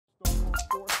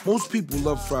Most people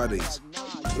love Fridays,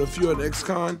 but if you're an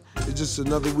ex-con, it's just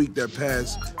another week that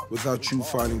passed without you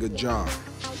finding a job.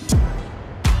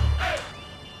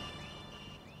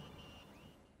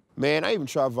 Man, I even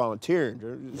tried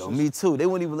volunteering. Yo, me too. They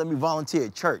wouldn't even let me volunteer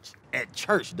at church. At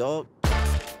church, dog.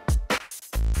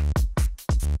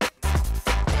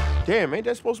 Damn, ain't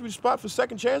that supposed to be the spot for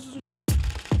second chances?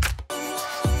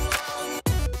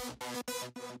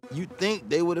 You think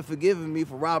they would have forgiven me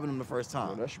for robbing them the first time?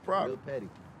 Well, that's your problem. Real petty.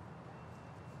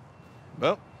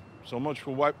 Well, so much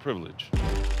for white privilege.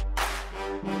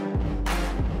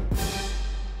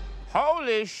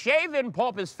 Holy shaving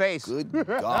porpoise face. Good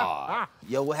God.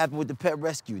 Yo, what happened with the pet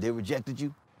rescue? They rejected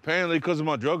you? Apparently, because of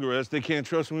my drug arrest, they can't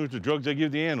trust me with the drugs they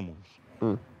give the animals.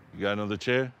 You got another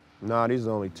chair? Nah, these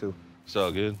are only two. It's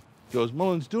all good. Yo, is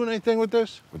Mullins doing anything with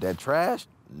this? With that trash?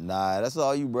 Nah, that's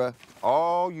all you, bruh.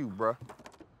 All you, bruh.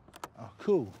 Oh,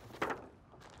 cool.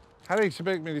 How do they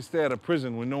expect me to stay out of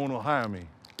prison when no one will hire me?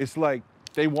 It's like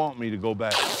they want me to go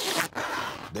back.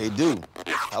 They do.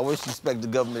 I wish you expect the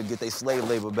government to get their slave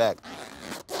labor back.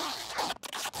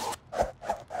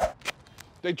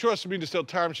 They trusted me to sell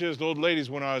timeshares to old ladies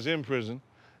when I was in prison.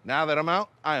 Now that I'm out,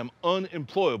 I am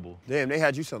unemployable. Damn, they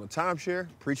had you selling timeshare,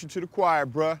 preaching to the choir,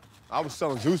 bruh. I was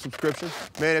selling zoo subscriptions.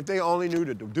 Man, if they only knew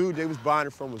that the dude they was buying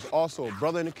it from was also a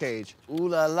brother in a cage. Ooh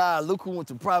la la, look who went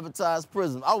to privatized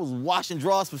prison. I was washing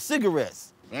drawers for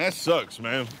cigarettes. That sucks,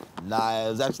 man. Nah, it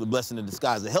was actually a blessing in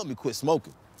disguise. It helped me quit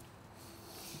smoking.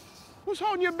 Who's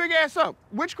holding your big ass up?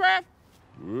 Witchcraft?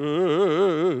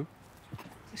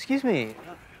 Excuse me,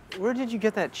 where did you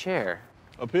get that chair?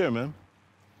 Up here, man.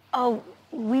 Oh,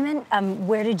 we meant,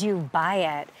 where did you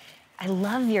buy it? I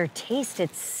love your taste.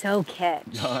 It's so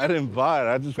kitsch. No, I didn't buy it.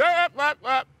 I just...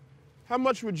 How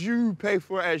much would you pay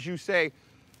for, as you say,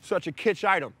 such a kitsch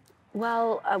item?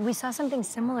 Well, we saw something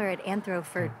similar at Anthro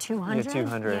for 200. Yeah,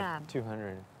 200. Yeah.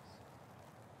 200.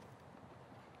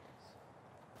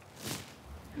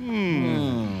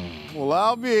 Well,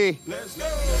 I'll be.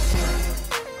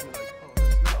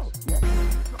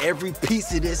 Every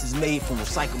piece of this is made from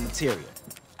recycled material.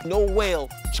 No whale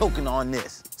choking on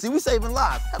this. See, we saving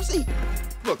lives. Have a seat.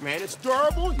 Look, man, it's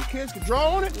durable. Your kids can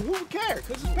draw on it, and who would care?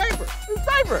 Because it's paper. It's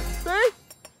paper, see?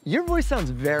 Your voice sounds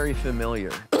very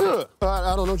familiar. I don't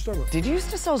know what you're talking about. Did you used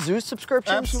to sell zoo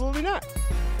subscriptions? Absolutely not.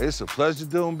 It's a pleasure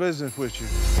doing business with you.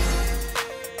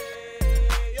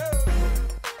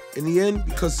 In the end,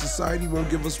 because society won't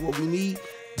give us what we need,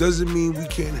 doesn't mean we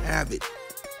can't have it.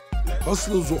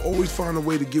 Hustlers will always find a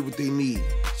way to get what they need,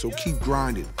 so keep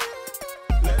grinding.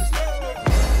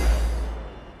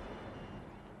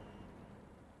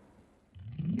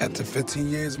 After 15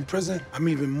 years in prison, I'm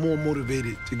even more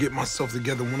motivated to get myself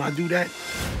together. When I do that,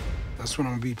 that's when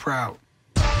I'm gonna be proud.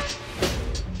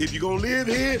 If you're gonna live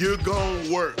here, you're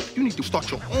gonna work. You need to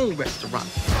start your own restaurant.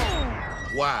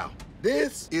 Wow.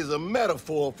 This is a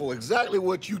metaphor for exactly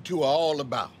what you two are all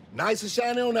about. Nice and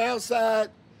shiny on the outside,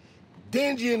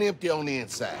 dingy and empty on the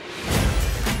inside.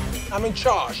 I'm in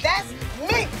charge. That's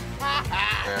me!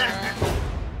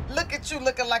 Look at you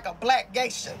looking like a black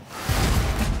geisha.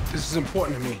 This is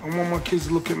important to me. I want my kids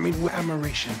to look at me with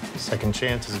admiration. Second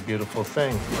chance is a beautiful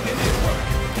thing.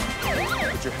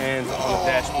 Put your hands on the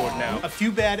dashboard now. A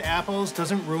few bad apples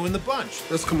doesn't ruin the bunch.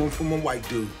 That's coming from a white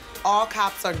dude. All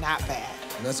cops are not bad.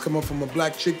 And that's coming from a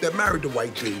black chick that married the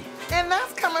white dude. And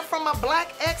that's coming from a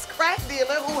black ex-crack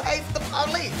dealer who hates the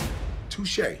police.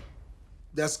 Touche.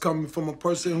 That's coming from a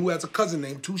person who has a cousin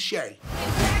named Touche.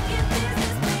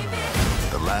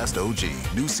 The Last OG.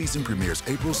 New season premieres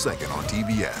April 2nd on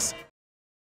TBS.